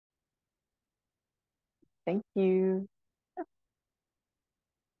Thank you. I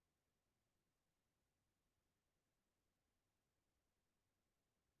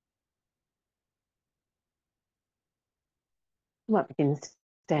might begin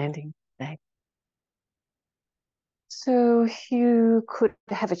standing today. So you could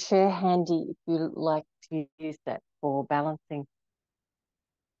have a chair handy if you like to use that for balancing.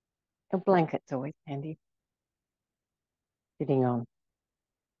 A blanket's always handy, sitting on.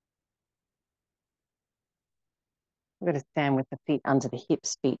 I'm going to stand with the feet under the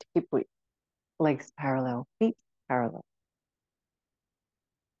hips, feet hip width, legs parallel, feet parallel.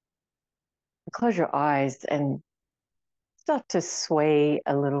 Close your eyes and start to sway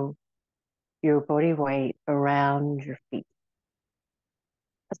a little your body weight around your feet,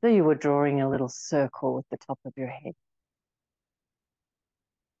 as though you were drawing a little circle at the top of your head.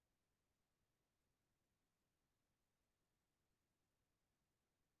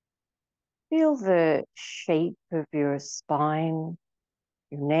 Feel the shape of your spine,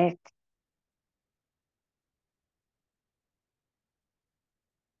 your neck.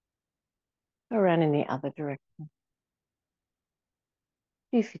 Go around in the other direction.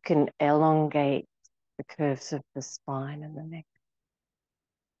 See if you can elongate the curves of the spine and the neck.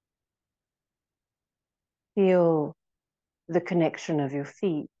 Feel the connection of your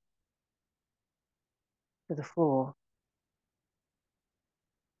feet to the floor.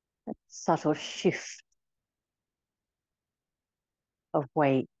 That subtle shift of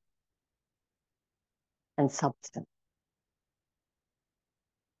weight and substance.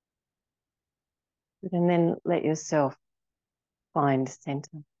 And then let yourself find center.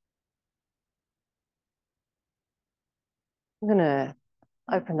 I'm going to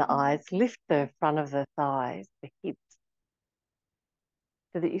open the eyes, lift the front of the thighs, the hips,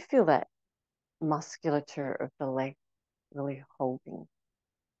 so that you feel that musculature of the leg really holding.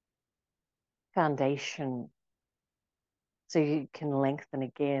 Foundation, so you can lengthen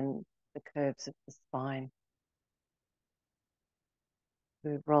again the curves of the spine.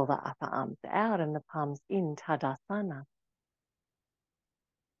 We roll the upper arms out and the palms in, Tadasana.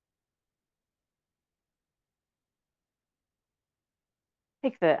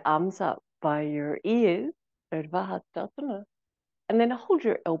 Take the arms up by your ears, Urdhva, and then hold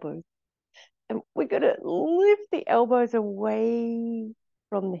your elbows. And we're going to lift the elbows away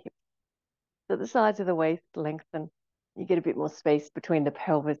from the hips. So the sides of the waist lengthen. You get a bit more space between the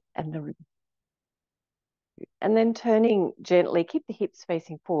pelvis and the ribs. And then turning gently, keep the hips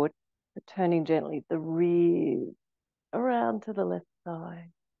facing forward, but turning gently the ribs around to the left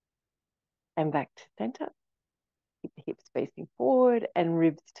side and back to center. Keep the hips facing forward and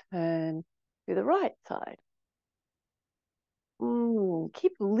ribs turn to the right side.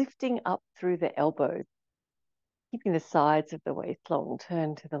 Keep lifting up through the elbows, keeping the sides of the waist long.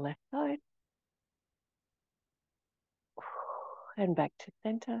 Turn to the left side and back to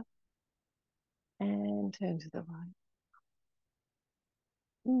center and turn to the right.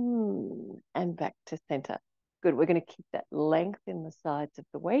 And back to center. Good. We're going to keep that length in the sides of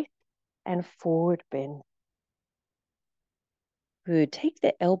the waist and forward bend. Good. Take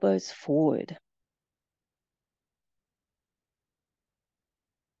the elbows forward.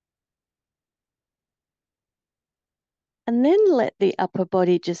 And then let the upper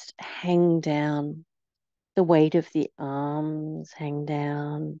body just hang down. The weight of the arms hang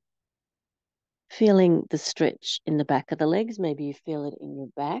down. Feeling the stretch in the back of the legs. Maybe you feel it in your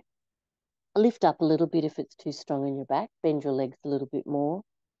back. Lift up a little bit if it's too strong in your back. Bend your legs a little bit more.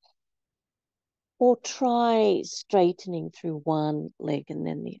 Or try straightening through one leg and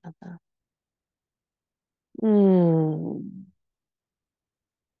then the other.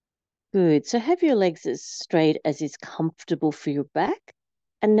 Good. So have your legs as straight as is comfortable for your back.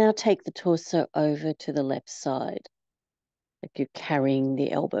 And now take the torso over to the left side. Like you're carrying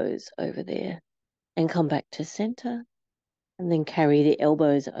the elbows over there. And come back to center. And then carry the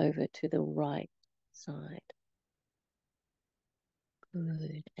elbows over to the right side.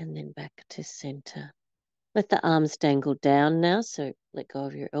 Good. And then back to center. Let the arms dangle down now. So let go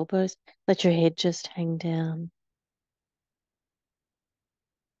of your elbows. Let your head just hang down.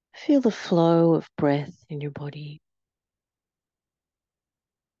 Feel the flow of breath in your body.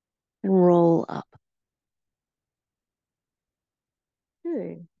 And roll up.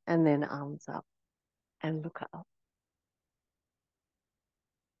 Good. And then arms up and look up.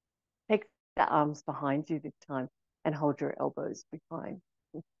 Take the arms behind you this time and hold your elbows behind.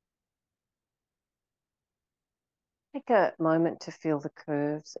 Take a moment to feel the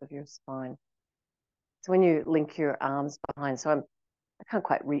curves of your spine. So when you link your arms behind, I can't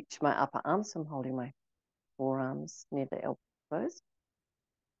quite reach my upper arms, so I'm holding my forearms near the elbows.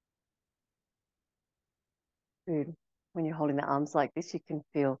 Good. When you're holding the arms like this, you can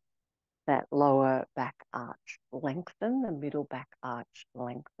feel that lower back arch lengthen, the middle back arch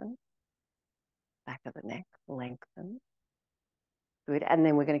lengthen, back of the neck lengthen. Good. And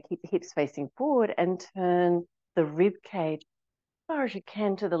then we're going to keep the hips facing forward and turn the rib cage as far as you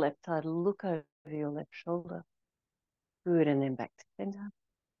can to the left side. Look over your left shoulder. Good. And then back to center.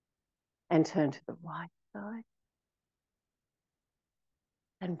 And turn to the right side.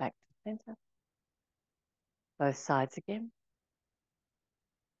 And back to center. Both sides again.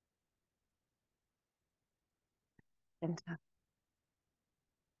 Center.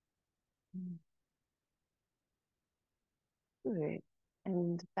 Good.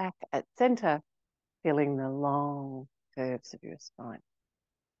 And back at center, feeling the long curves of your spine.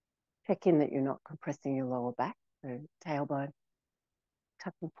 Check in that you're not compressing your lower back, so tailbone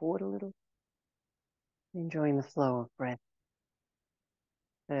tucking forward a little. Enjoying the flow of breath.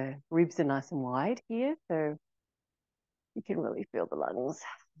 The ribs are nice and wide here, so you can really feel the lungs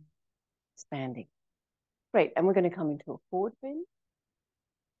expanding. Great, and we're going to come into a forward bend.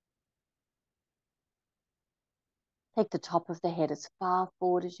 Take the top of the head as far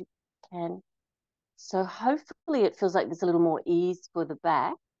forward as you can. So hopefully it feels like there's a little more ease for the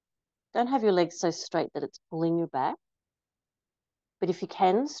back. Don't have your legs so straight that it's pulling your back. But if you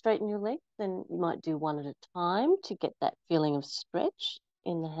can straighten your legs, then you might do one at a time to get that feeling of stretch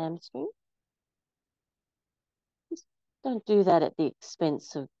in the hamstring. Just don't do that at the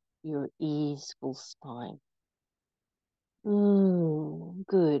expense of your easeful spine.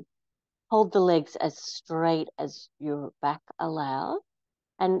 Good. Hold the legs as straight as your back allows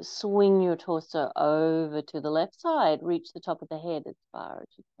and swing your torso over to the left side. Reach the top of the head as far as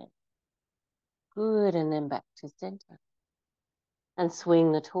you can. Good, and then back to center. And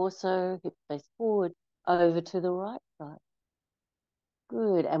swing the torso, hip face forward, over to the right side.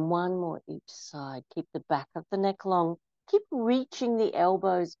 Good, and one more each side. Keep the back of the neck long. Keep reaching the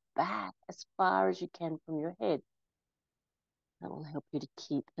elbows back as far as you can from your head. That will help you to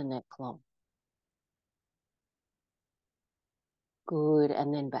keep the neck long. Good,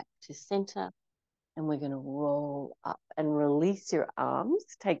 and then back to center. And we're going to roll up and release your arms.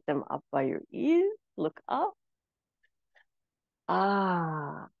 Take them up by your ears. Look up.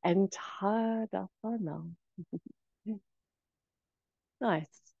 And Tadasana. Nice.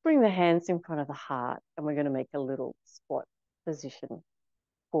 Bring the hands in front of the heart, and we're going to make a little squat position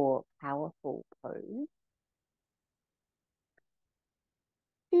for powerful pose.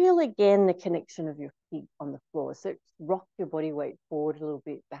 Feel again the connection of your feet on the floor. So rock your body weight forward a little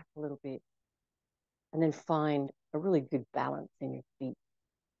bit, back a little bit, and then find a really good balance in your feet.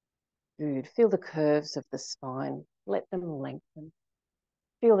 Good. Feel the curves of the spine. Let them lengthen.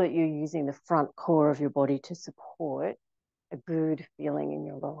 Feel that you're using the front core of your body to support a good feeling in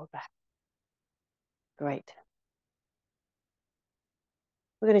your lower back. Great.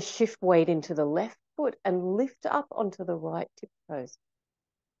 We're going to shift weight into the left foot and lift up onto the right tiptoes.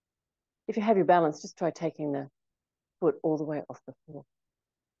 If you have your balance, just try taking the foot all the way off the floor.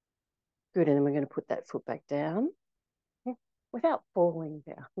 Good, and then we're going to put that foot back down without falling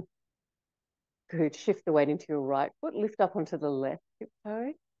down. Good, shift the weight into your right foot, lift up onto the left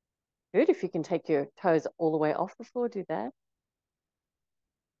tiptoe. Good, if you can take your toes all the way off the floor, do that.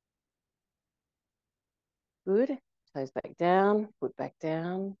 Good, toes back down, foot back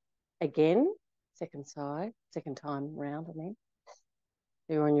down. Again, second side, second time round, I mean.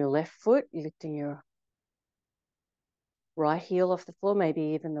 You're on your left foot, you're lifting your right heel off the floor, maybe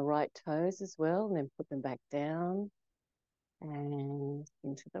even the right toes as well, and then put them back down and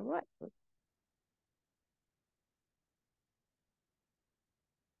into the right foot.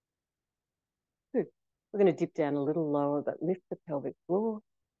 Good. We're going to dip down a little lower, but lift the pelvic floor.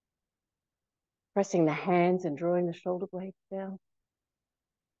 Pressing the hands and drawing the shoulder blades down.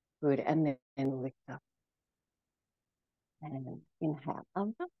 Good, and then lift up. And inhale,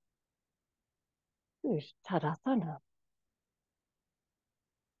 under. Good, Tadasana.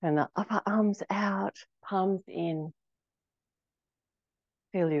 And the upper arms out, palms in.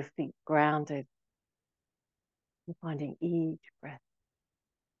 Feel your feet grounded. And finding each breath.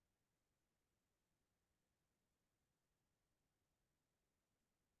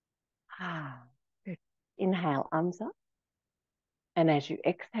 Good. Inhale, arms up. And as you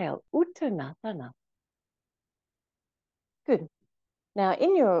exhale, Uttanasana. Good. Now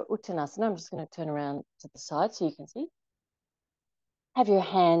in your Uttanasana, I'm just going to turn around to the side so you can see. Have your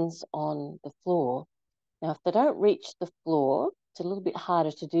hands on the floor. Now, if they don't reach the floor, it's a little bit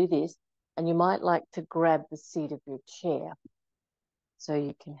harder to do this, and you might like to grab the seat of your chair. So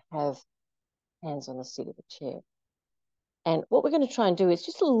you can have hands on the seat of the chair. And what we're going to try and do is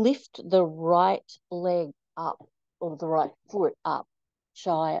just lift the right leg up, or the right foot up,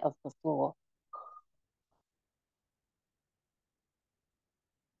 shy of the floor.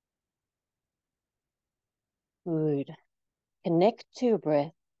 Good. Connect to your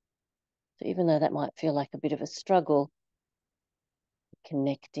breath. So even though that might feel like a bit of a struggle,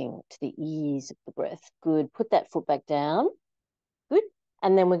 connecting to the ease of the breath. Good. Put that foot back down. Good.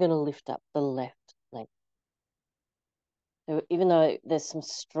 And then we're going to lift up the left leg. So even though there's some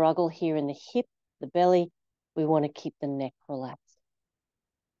struggle here in the hip, the belly, we want to keep the neck relaxed.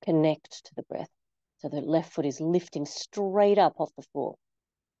 Connect to the breath. So the left foot is lifting straight up off the floor,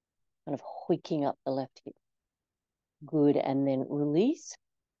 kind of hoiking up the left hip. Good. And then release.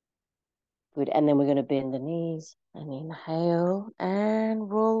 Good. And then we're going to bend the knees and inhale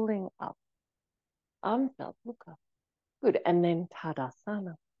and rolling up. Arms up, look up. Good. And then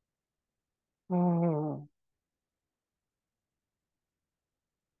Tadasana.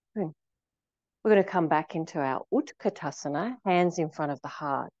 Good. We're going to come back into our Utkatasana, hands in front of the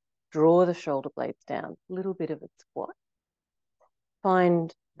heart. Draw the shoulder blades down, a little bit of a squat.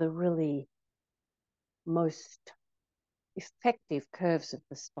 Find the really most effective curves of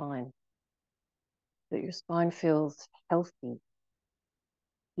the spine, so that your spine feels healthy,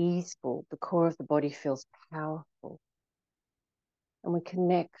 easeful, the core of the body feels powerful. And we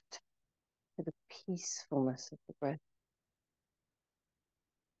connect to the peacefulness of the breath.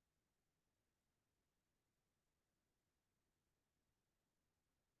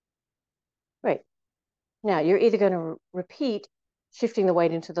 Great. Now you're either going to repeat shifting the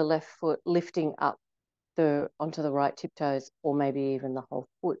weight into the left foot, lifting up onto the right tiptoes, or maybe even the whole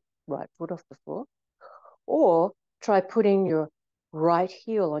foot, right foot off the floor. Or try putting your right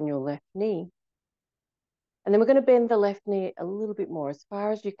heel on your left knee. And then we're going to bend the left knee a little bit more, as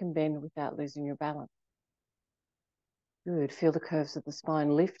far as you can bend without losing your balance. Good. Feel the curves of the spine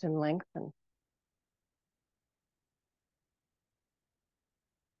lift and lengthen.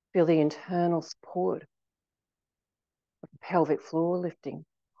 Feel the internal support of the pelvic floor lifting,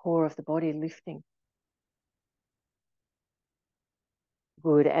 core of the body lifting.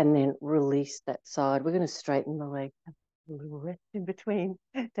 Good. And then release that side. We're going to straighten the leg. A little rest in between.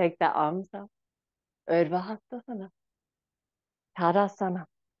 Take the arms up. Urdhva Hastasana. Tadasana.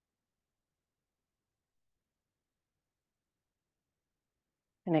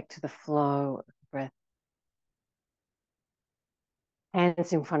 Connect to the flow of the breath.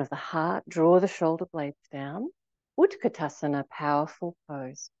 Hands in front of the heart. Draw the shoulder blades down. Utkatasana, powerful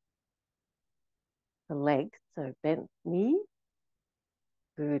pose. The legs, so bent knee.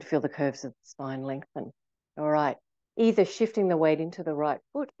 Good. Feel the curves of the spine lengthen. All right. Either shifting the weight into the right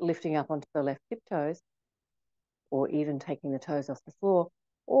foot, lifting up onto the left tiptoes, or even taking the toes off the floor,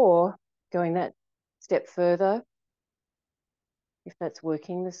 or going that step further. If that's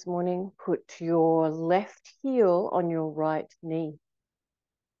working this morning, put your left heel on your right knee.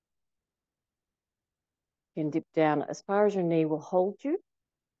 You can dip down as far as your knee will hold you.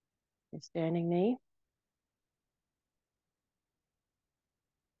 Your standing knee.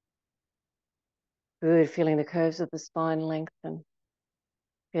 Good. Feeling the curves of the spine lengthen.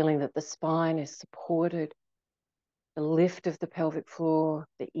 Feeling that the spine is supported. The lift of the pelvic floor,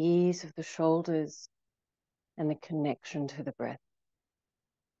 the ease of the shoulders, and the connection to the breath.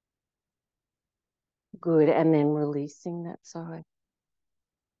 Good. And then releasing that side.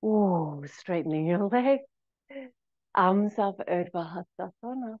 Oh, straightening your legs. Arms up, Urdhva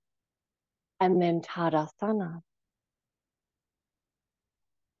Hastasana. And then Tadasana.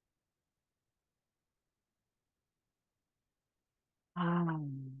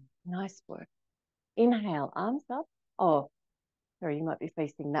 Nice work. Inhale, arms up. Oh, sorry, you might be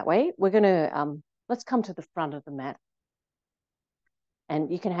facing that way. We're going to, let's come to the front of the mat.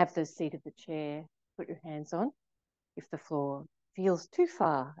 And you can have the seat of the chair, put your hands on if the floor feels too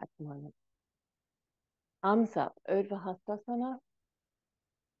far at the moment. Arms up, Urdhva Hastasana,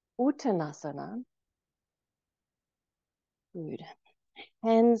 Uttanasana. Good.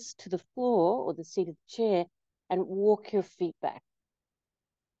 Hands to the floor or the seat of the chair and walk your feet back.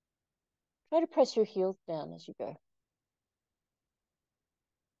 Try to press your heels down as you go.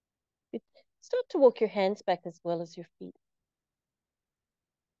 Good. Start to walk your hands back as well as your feet.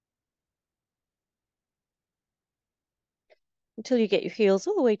 Until you get your heels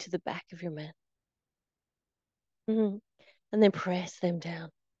all the way to the back of your mat. And then press them down.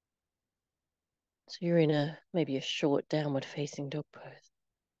 So you're in maybe a short downward facing dog pose.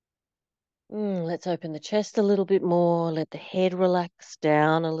 Let's open the chest a little bit more. Let the head relax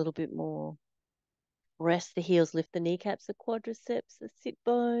down a little bit more. Rest the heels, lift the kneecaps, the quadriceps, the sit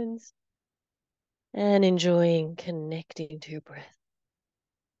bones. And enjoying connecting to your breath.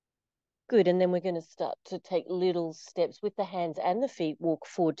 Good, and then we're going to start to take little steps with the hands and the feet, walk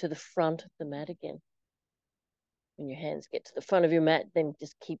forward to the front of the mat again. When your hands get to the front of your mat, then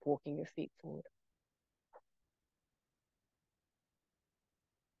just keep walking your feet forward.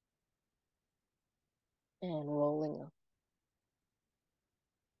 And rolling up.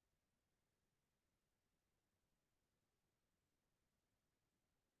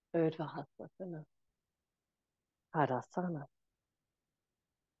 Urdhva, Tadasana.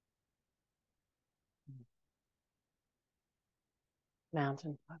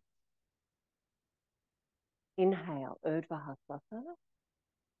 Mountain pose. Inhale, Urdhva Hastasana.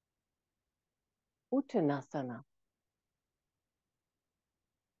 Uttanasana.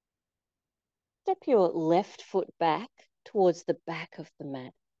 Step your left foot back towards the back of the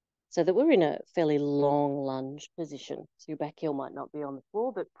mat so that we're in a fairly long lunge position. So your back heel might not be on the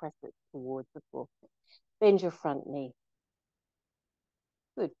floor, but press it towards the floor. Bend your front knee.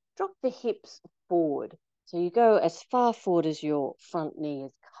 Good. Drop the hips forward. So you go as far forward as your front knee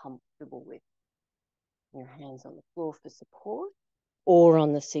is comfortable with. Your hands on the floor for support, or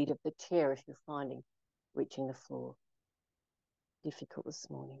on the seat of the chair if you're finding reaching the floor difficult this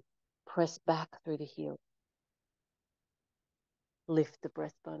morning. Press back through the heel. Lift the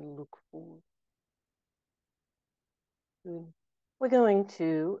breastbone and look forward. Good. We're going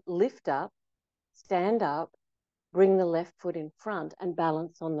to lift up, stand up, bring the left foot in front and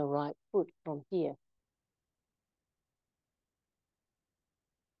balance on the right foot from here.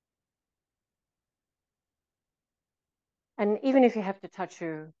 And even if you have to touch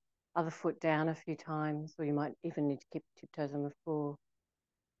your other foot down a few times, or you might even need to keep tiptoes on the floor,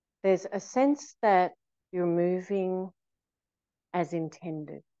 there's a sense that you're moving as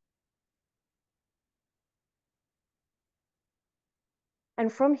intended.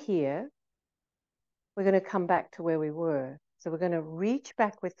 And from here, we're going to come back to where we were. So we're going to reach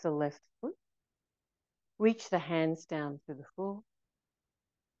back with the left foot, reach the hands down to the floor,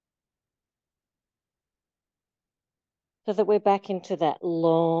 so that we're back into that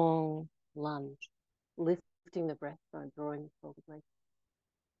long lunge, lifting the breastbone, drawing the shoulder blades.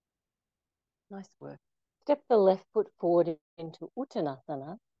 Nice work. Step the left foot forward into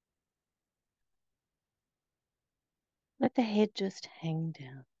Uttanasana. Let the head just hang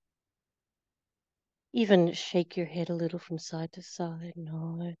down. Even shake your head a little from side to side.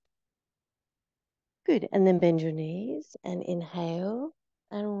 Nod. Good. And then bend your knees and inhale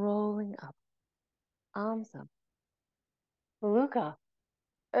and rolling up. Arms up. Muluka.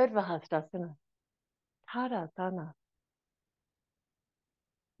 Urdhva Hastasana. Tadasana.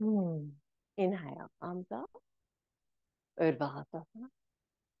 Inhale. Arms up. Urdhva Hastasana.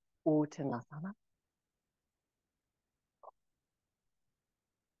 Uttanasana.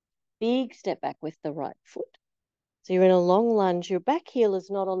 Big step back with the right foot. So you're in a long lunge. Your back heel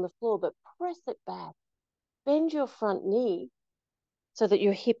is not on the floor, but press it back. Bend your front knee so that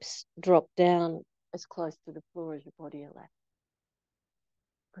your hips drop down as close to the floor as your body allows.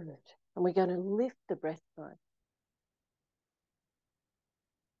 Good. And we're going to lift the breastbone.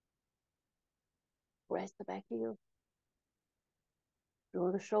 Press the back heel.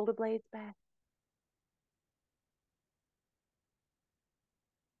 Draw the shoulder blades back.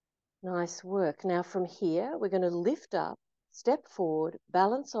 Nice work. Now from here, we're going to lift up, step forward,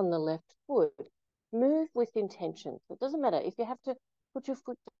 balance on the left foot, move with intention. So it doesn't matter if you have to put your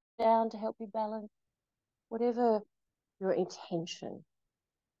foot down to help you balance, whatever your intention.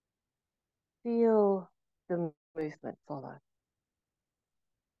 Feel the movement follow.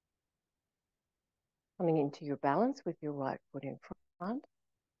 Coming into your balance with your right foot in front.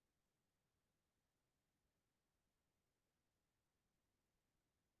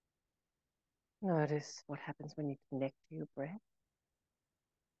 Notice what happens when you connect to your breath.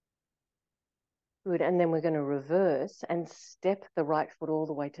 Good, and then we're going to reverse and step the right foot all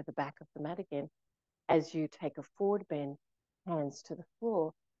the way to the back of the mat again as you take a forward bend, hands to the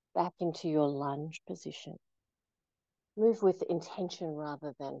floor, back into your lunge position. Move with intention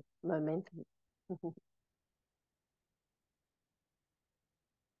rather than momentum.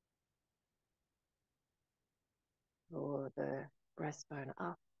 Draw the breastbone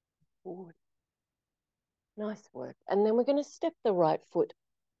up, forward. Nice work. And then we're going to step the right foot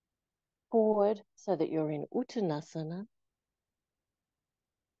forward so that you're in Uttanasana.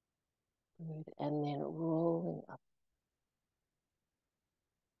 Good. And then rolling up.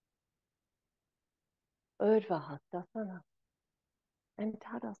 Urdhva Hastasana and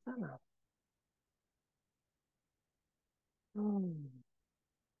Tadasana.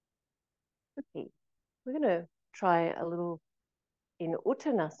 Okay. We're going to try a little in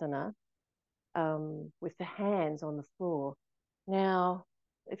Uttanasana with the hands on the floor. Now,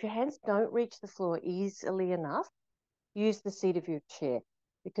 If your hands don't reach the floor easily enough, use the seat of your chair,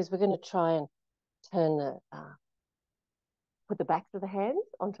 because we're going to try and turn put the backs of the hands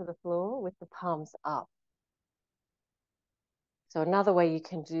onto the floor with the palms up. So another way you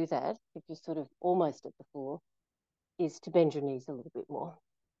can do that, if you're sort of almost at the floor, is to bend your knees a little bit more.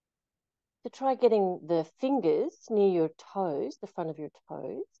 So try getting the fingers near your toes, the front of your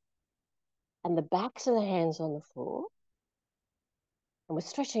toes, and the backs of the hands on the floor. And we're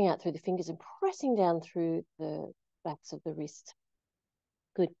stretching out through the fingers and pressing down through the backs of the wrists.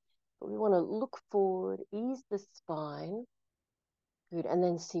 Good. But we want to look forward, ease the spine. Good. And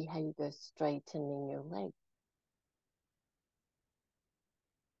then see how you go straightening your leg.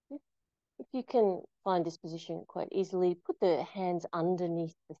 If you can find this position quite easily, put the hands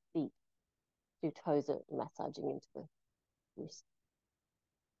underneath the feet. Your toes are massaging into the wrist.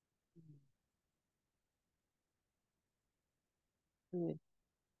 Good.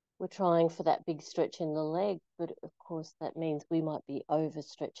 We're trying for that big stretch in the leg, but of course that means we might be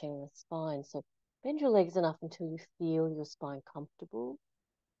overstretching the spine. So bend your legs enough until you feel your spine comfortable.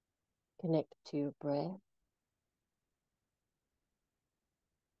 Connect to your breath.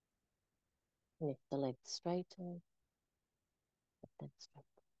 And if the legs straighten, let them straighten.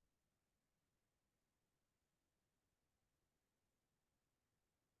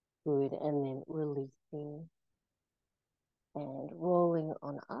 Good, and then releasing and rolling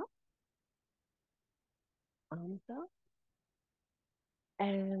on up, arms up,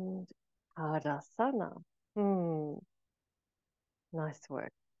 and Tadasana. Nice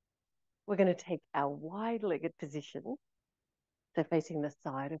work. We're going to take our wide-legged position, so facing the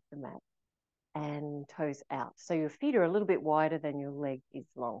side of the mat, and toes out. So your feet are a little bit wider than your leg is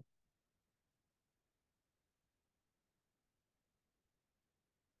long.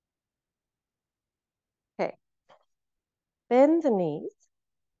 Okay. Bend the knees.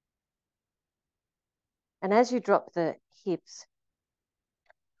 And as you drop the hips,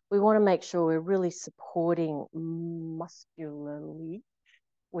 we want to make sure we're really supporting muscularly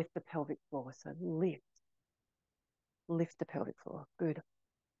with the pelvic floor. So lift the pelvic floor. Good.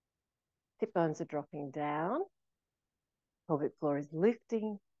 Hip bones are dropping down. Pelvic floor is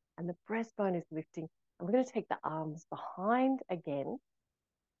lifting and the breastbone is lifting. And we're going to take the arms behind again.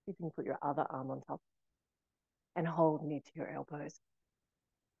 You can put your other arm on top and hold near to your elbows.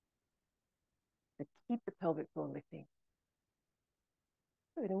 So keep the pelvic floor lifting.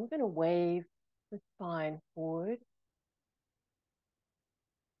 Good. And we're going to wave the spine forward.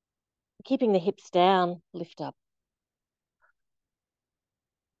 Keeping the hips down, lift up.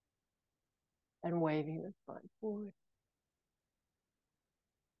 And waving the spine forward.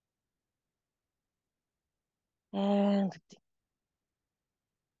 And lifting.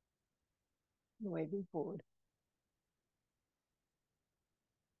 Waving forward.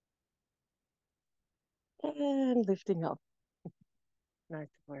 And lifting up. Nice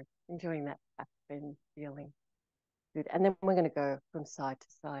work. Enjoying that back bend feeling. Good. And then we're going to go from side to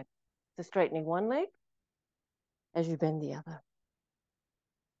side. So straightening one leg as you bend the other.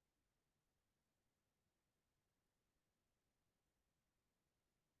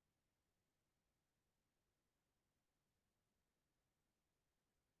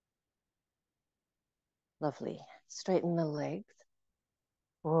 Lovely. Straighten the legs.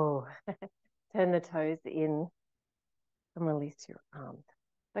 Whoa. Turn the toes in and release your arms.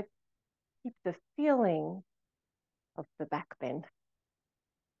 But keep the feeling of the back bend.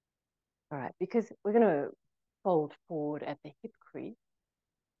 All right, because we're going to fold forward at the hip crease.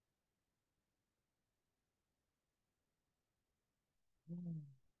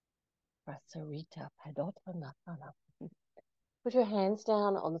 Prasarita Padottanasana. Put your hands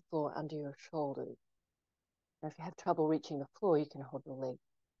down on the floor under your shoulders. Now, if you have trouble reaching the floor, you can hold the leg.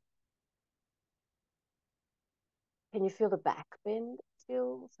 Can you feel the back bend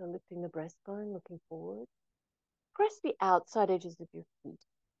still? So lifting the breastbone, looking forward. Press the outside edges of your feet.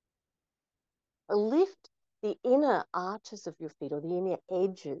 Lift the inner arches of your feet or the inner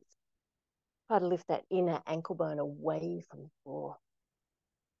edges. Try to lift that inner ankle bone away from the floor.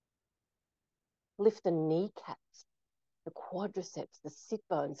 Lift the kneecaps, the quadriceps, the sit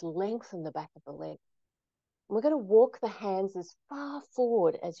bones, lengthen the back of the leg. And we're going to walk the hands as far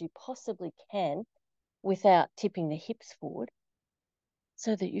forward as you possibly can without tipping the hips forward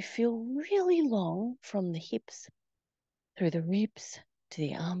so that you feel really long from the hips through the ribs to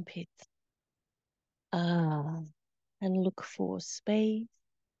the armpits. And look for space,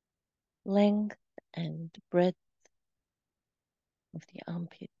 length, and breadth of the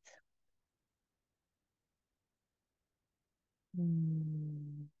armpits.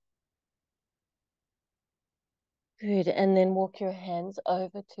 Good. And then walk your hands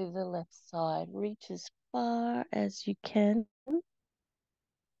over to the left side. Reach as far as you can.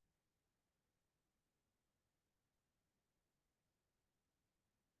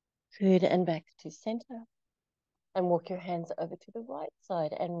 Good. And back to center. And walk your hands over to the right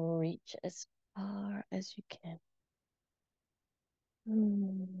side and reach as far as you can.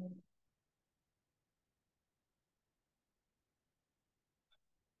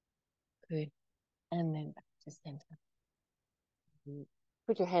 Good. And then back to center.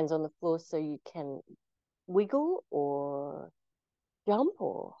 Put your hands on the floor so you can wiggle or jump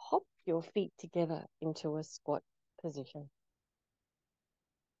or hop your feet together into a squat position.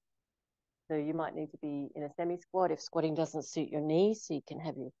 So you might need to be in a semi-squat if squatting doesn't suit your knees, so you can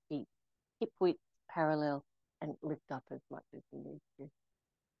have your feet hip width parallel and lift up as much as you need to.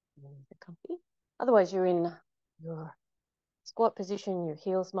 Comfy. Otherwise, you're in your squat position, your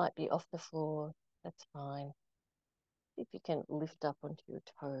heels might be off the floor. That's fine. See if you can lift up onto your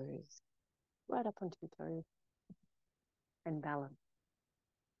toes, right up onto your toes, and balance.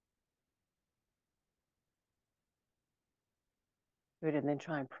 Good, and then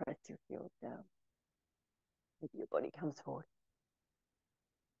try and press your heels down. Maybe your body comes forward.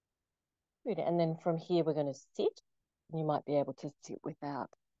 Good, and then from here we're going to sit. You might be able to sit without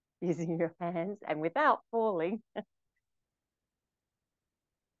using your hands and without falling.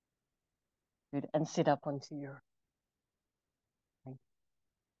 Good, and sit up onto your.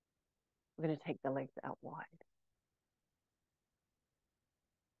 We're going to take the legs out wide.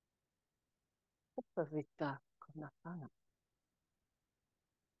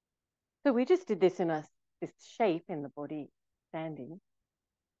 So we just did this in this shape in the body, standing.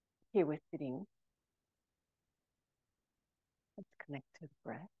 Here we're sitting. Let's connect to the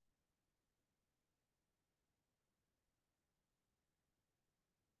breath.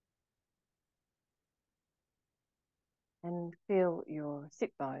 And feel your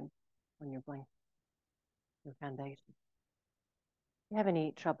sit bone on your blanket, your foundation. If you have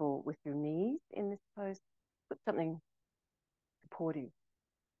any trouble with your knees in this pose, put something supportive,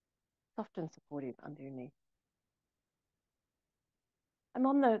 soft and supportive under your knee. I'm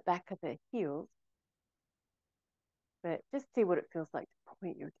on the back of the heels, but just see what it feels like to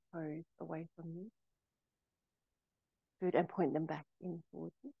point your toes away from you. Good, and point them back in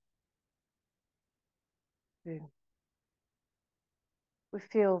towards you. Good. We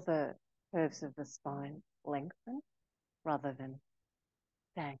feel the curves of the spine lengthen rather than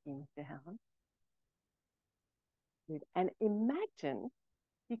sagging down. Good. And imagine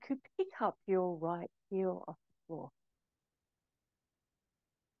you could pick up your right heel off the floor.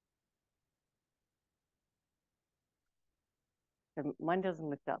 So mine doesn't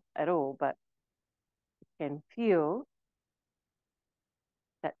lift up at all, but you can feel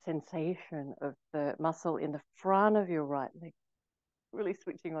that sensation of the muscle in the front of your right leg, really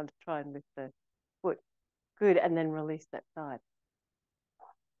switching on to try and lift the foot. Good, and then release that side.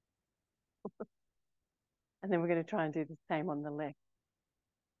 And then we're going to try and do the same on the left.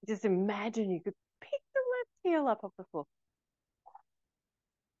 Just imagine you could pick the left heel up off the floor.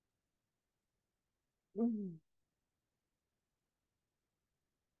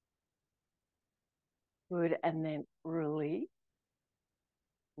 Good, and then release.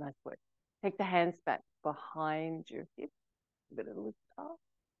 Nice work. Take the hands back behind your hips. We're going to lift up,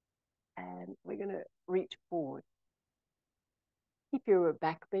 and we're going to reach forward. Keep your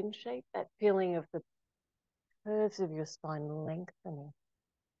back bend shape, that feeling of the curves of your spine lengthening.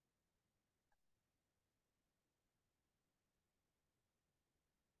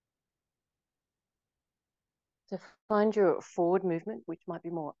 So find your forward movement, which might be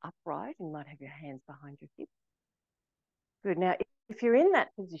more upright. You might have your hands behind your hips. Good. Now, if you're in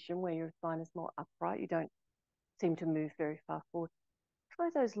that position where your spine is more upright, you don't seem to move very far forward, try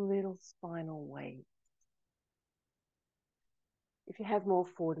those little spinal waves. If you have more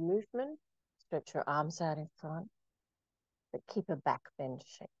forward movement, stretch your arms out in front, but keep a back bend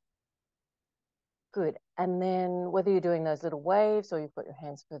shape. Good. And then whether you're doing those little waves or you've got your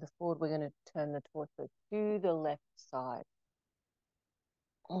hands further forward, we're going to turn the torso to the left side.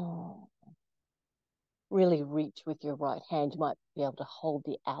 Really reach with your right hand. You might be able to hold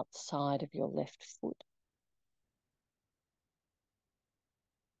the outside of your left foot.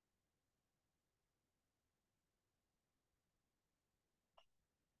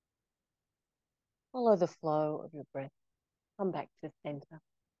 Follow the flow of your breath. Come back to center.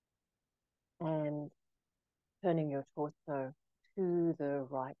 And turning your torso to the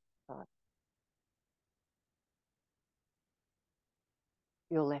right side.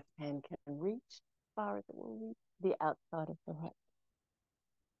 Your left hand can reach as far as it will reach the outside of the right.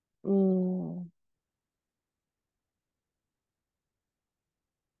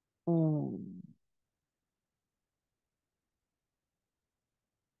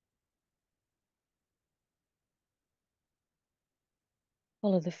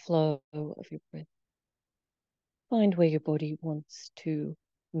 Follow the flow of your breath. Find where your body wants to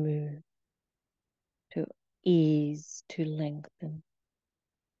move, to ease, to lengthen.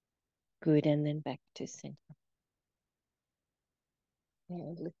 Good, and then back to center.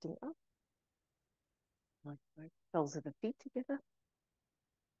 And lifting up. Soles of the feet together.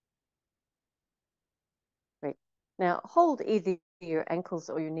 Great. Now hold either your ankles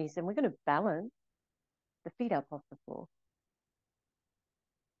or your knees, and we're going to balance the feet up off the floor.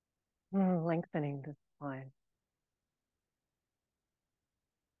 Lengthening the spine.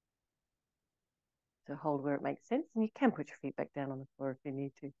 So hold where it makes sense, and you can put your feet back down on the floor if you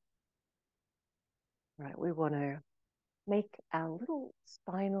need to. Right, we want to make our little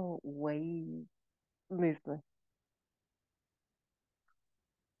spinal wave movement.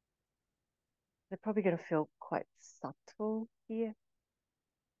 They're probably going to feel quite subtle here.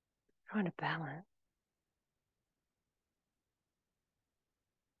 Trying to balance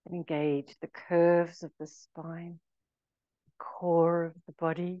and engage the curves of the spine, the core of the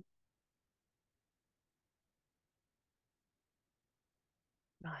body.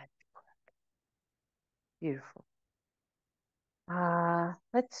 Nice. Beautiful.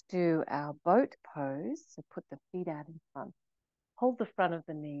 Let's do our boat pose. So put the feet out in front. Hold the front of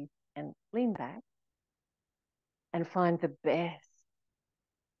the knee and lean back and find the best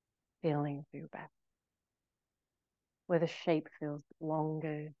feeling for your back, where the shape feels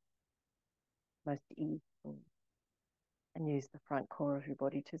longer, most easeful. And use the front core of your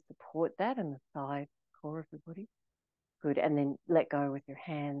body to support that and the side core of your body. Good. And then let go with your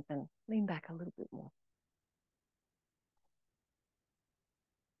hands and lean back a little bit more.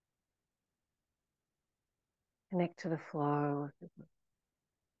 Connect to the flow.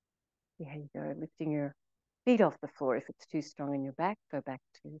 See how you go, lifting your feet off the floor. If it's too strong in your back, go back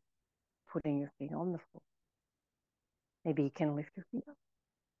to putting your feet on the floor. Maybe you can lift your feet up.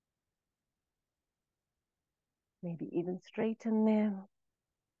 Maybe even straighten them.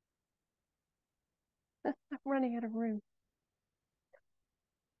 I'm running out of room.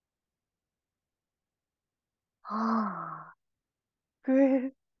 Ah,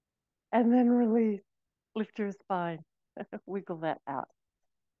 good. And then release. Lift your spine. Wiggle that out.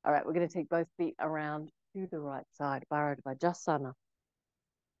 All right, we're going to take both feet around to the right side. Bharadvajasana.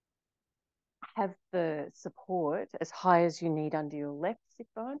 Have the support as high as you need under your left sit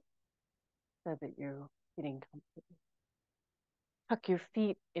bone so that you're sitting comfortably. Tuck your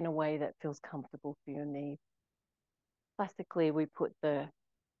feet in a way that feels comfortable for your knees. Classically, we put the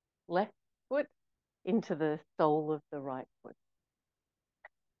left foot into the sole of the right foot.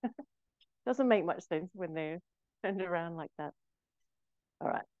 Doesn't make much sense when they're turned around like that. All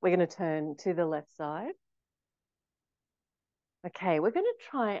right, we're going to turn to the left side. Okay, we're going to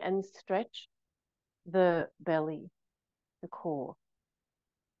try and stretch the belly, the core.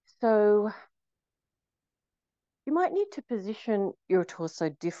 So you might need to position your torso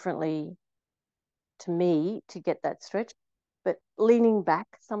differently to me to get that stretch, but leaning back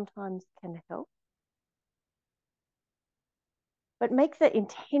sometimes can help. But make the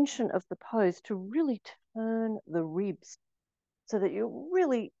intention of the pose to really turn the ribs so that you're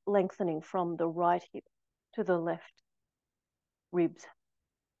really lengthening from the right hip to the left ribs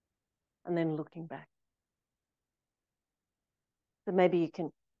and then looking back. So maybe you can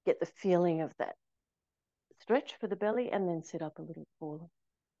get the feeling of that stretch for the belly and then sit up a little taller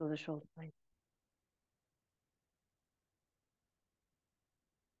for the shoulder blades.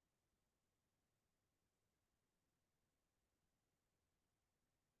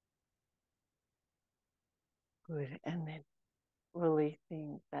 Good. And then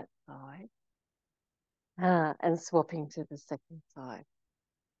releasing that side and swapping to the second side.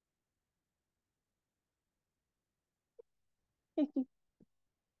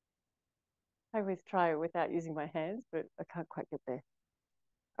 I always try it without using my hands, but I can't quite get there.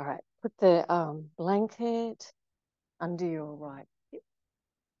 All right, put the blanket under your right hip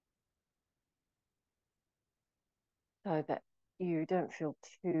so that you don't feel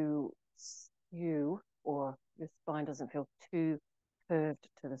too skew or your spine doesn't feel too curved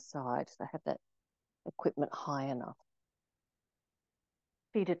to the side. So have that equipment high enough.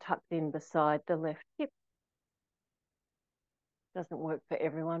 Feet are tucked in beside the left hip. Doesn't work for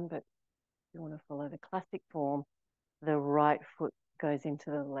everyone, but if you want to follow the classic form, the right foot goes into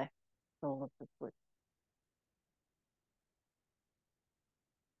the left sole of the foot.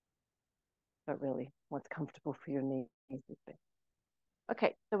 But really, what's comfortable for your knees is best.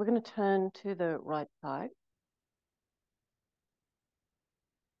 Okay, so we're going to turn to the right side.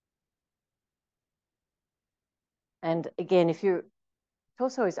 And again, if your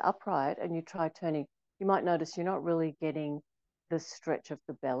torso is upright and you try turning, you might notice you're not really getting the stretch of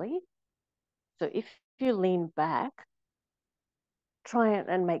the belly. So if you lean back, try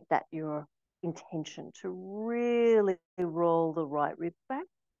and make that your intention to really roll the right rib back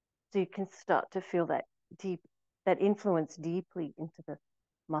so you can start to feel that influence deeply into the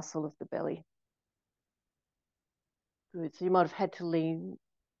muscle of the belly. Good. So you might have had to lean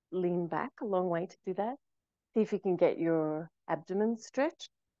back a long way to do that. See if you can get your abdomen stretched,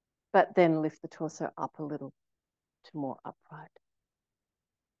 but then lift the torso up a little to more upright.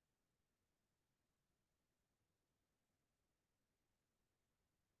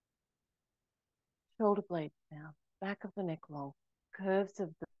 Shoulder blades down, back of the neck long, curves of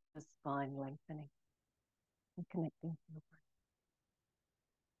the spine lengthening and connecting to your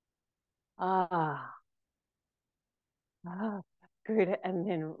breath. Good. And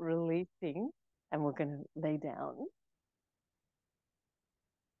then releasing, and we're going to lay down.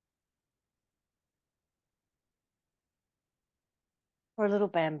 For a little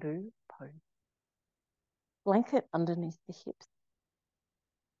bamboo pose. Blanket underneath the hips.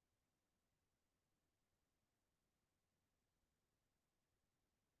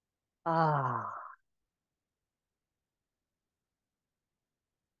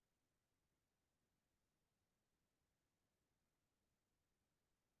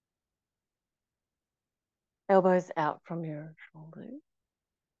 Elbows out from your shoulders.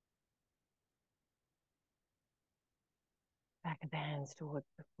 Back of the hands towards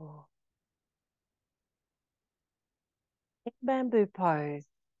the floor. In bamboo pose,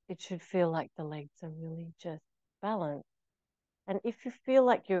 it should feel like the legs are really just balanced. And if you feel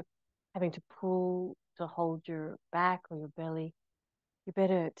like you're having to pull to hold your back or your belly, you're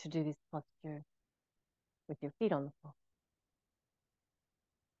better to do this posture with your feet on the floor.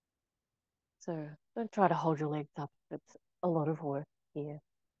 So don't try to hold your legs up. It's a lot of work here.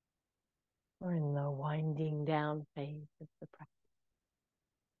 We're in the winding down phase of the practice.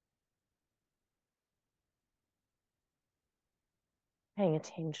 Paying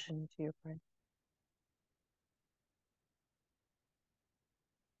attention to your breath.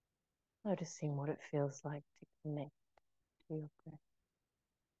 Noticing what it feels like to connect to your breath.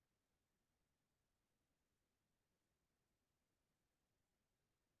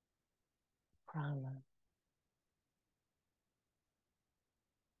 Prana.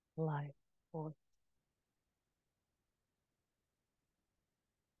 Life force.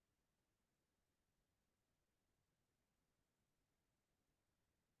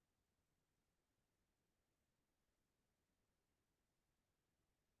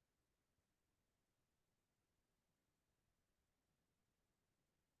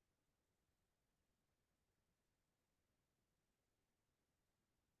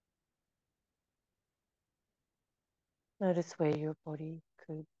 Notice where your body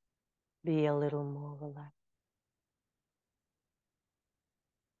could be a little more relaxed.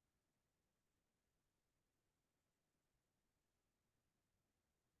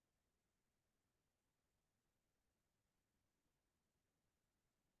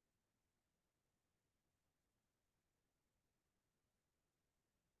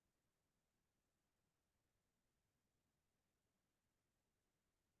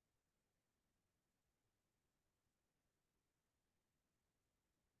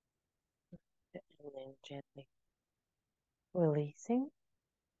 And then gently releasing.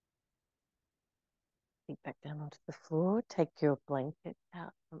 Feet back down onto the floor. Take your blanket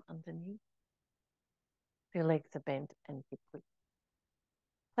out from underneath. Your legs are bent and hip width.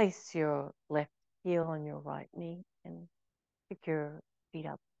 Place your left heel on your right knee and pick your feet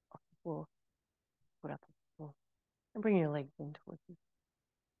up off the floor. Foot up off the floor. And bring your legs in towards you.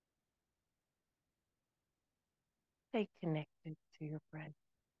 Stay connected to your breath.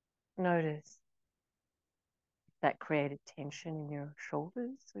 Notice if that created tension in your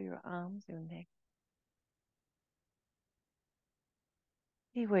shoulders or your arms, your neck.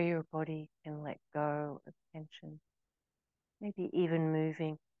 See where your body can let go of tension, maybe even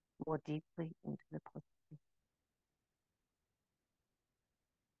moving more deeply into the posture.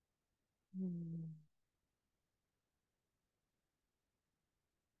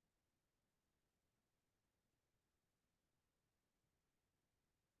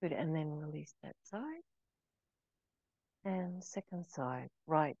 Good, and then release that side. And second side,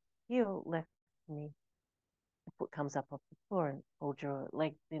 right heel, left knee. The foot comes up off the floor and hold your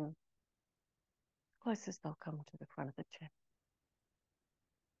legs in. Closest they'll come to the front of the chest.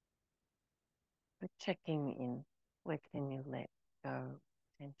 But checking in, where can you let go of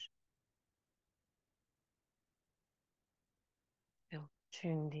tension? Feel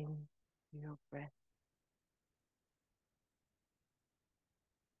tuned in to your breath.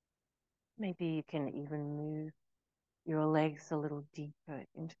 Maybe you can even move your legs a little deeper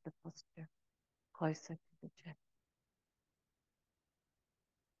into the posture, closer to the chest.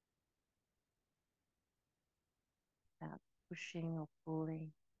 Without pushing or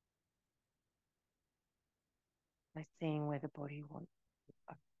pulling, by seeing where the body wants to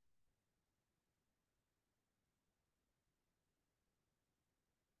go.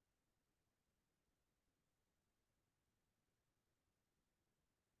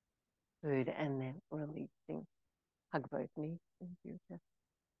 Good, and then releasing. Hug both knees into your chest.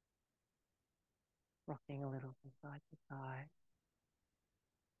 Rocking a little from side to side.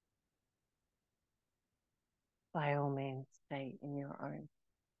 By all means, stay in your own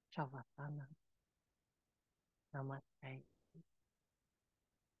Shavasana. Namaste.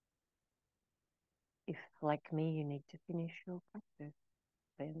 If, like me, you need to finish your practice,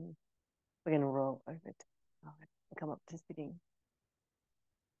 then we're going to roll over to the side and come up to sitting.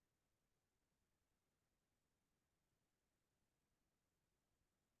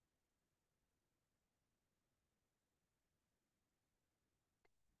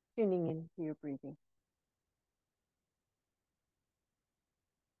 Tuning in to your breathing.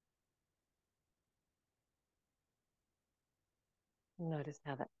 Notice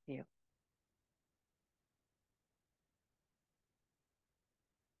how that feels.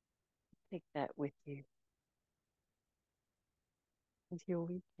 Take that with you into your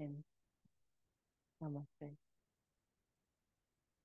weekend. Namaste.